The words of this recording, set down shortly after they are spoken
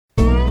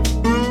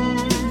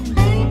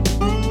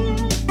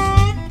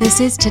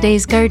This is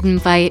today's Garden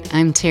Bite.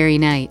 I'm Terry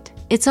Knight.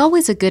 It's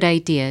always a good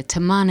idea to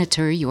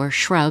monitor your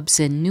shrubs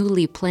and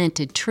newly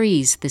planted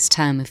trees this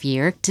time of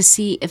year to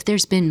see if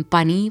there's been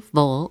bunny,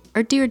 vole,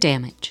 or deer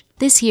damage.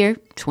 This year,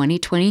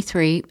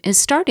 2023, is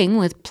starting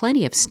with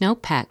plenty of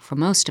snowpack for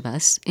most of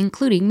us,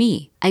 including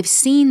me. I've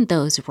seen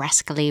those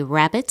rascally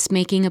rabbits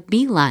making a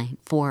beeline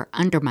for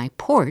under my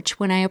porch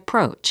when I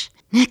approach.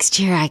 Next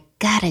year, I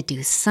gotta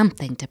do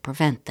something to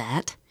prevent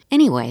that.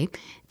 Anyway,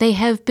 they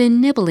have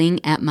been nibbling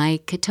at my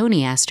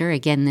cotoneaster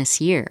again this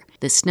year.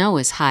 The snow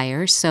is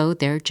higher, so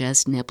they're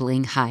just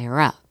nibbling higher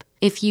up.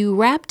 If you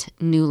wrapped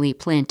newly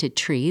planted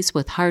trees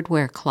with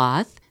hardware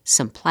cloth,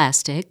 some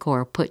plastic,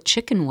 or put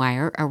chicken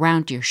wire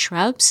around your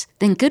shrubs,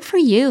 then good for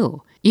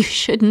you. You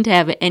shouldn't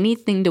have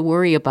anything to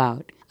worry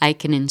about. I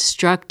can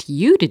instruct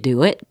you to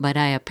do it, but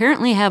I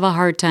apparently have a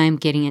hard time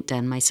getting it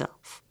done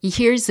myself.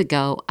 Years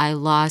ago, I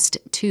lost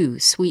 2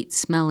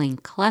 sweet-smelling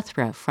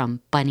clethra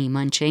from bunny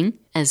munching.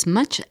 As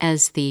much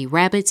as the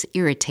rabbits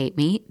irritate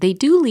me, they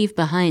do leave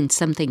behind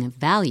something of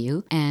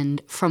value,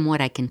 and from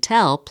what I can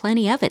tell,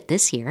 plenty of it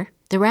this year.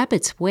 The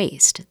rabbits'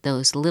 waste,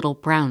 those little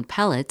brown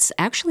pellets,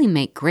 actually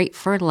make great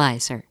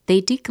fertilizer. They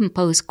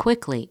decompose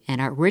quickly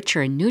and are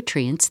richer in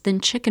nutrients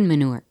than chicken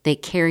manure. They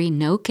carry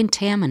no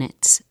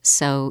contaminants,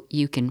 so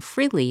you can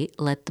freely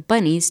let the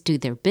bunnies do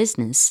their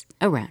business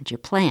around your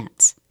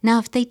plants. Now,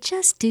 if they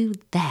just do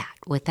that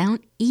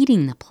without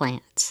eating the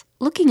plants.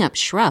 Looking up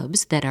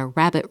shrubs that are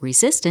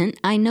rabbit-resistant,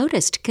 I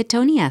noticed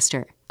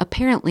cotoneaster.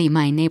 Apparently,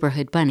 my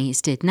neighborhood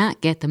bunnies did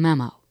not get the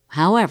memo.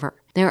 However,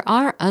 there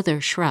are other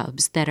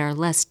shrubs that are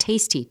less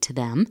tasty to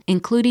them,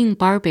 including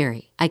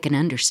barberry. I can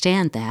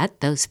understand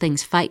that. Those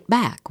things fight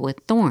back with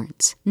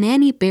thorns.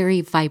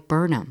 Nannyberry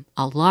viburnum,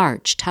 a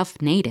large,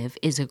 tough native,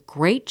 is a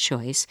great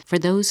choice for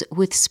those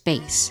with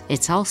space.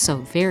 It's also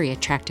very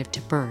attractive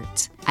to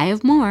birds. I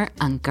have more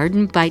on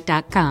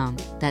gardenbite.com.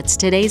 That's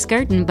today's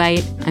Garden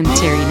Bite. I'm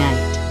Terry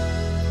Knight.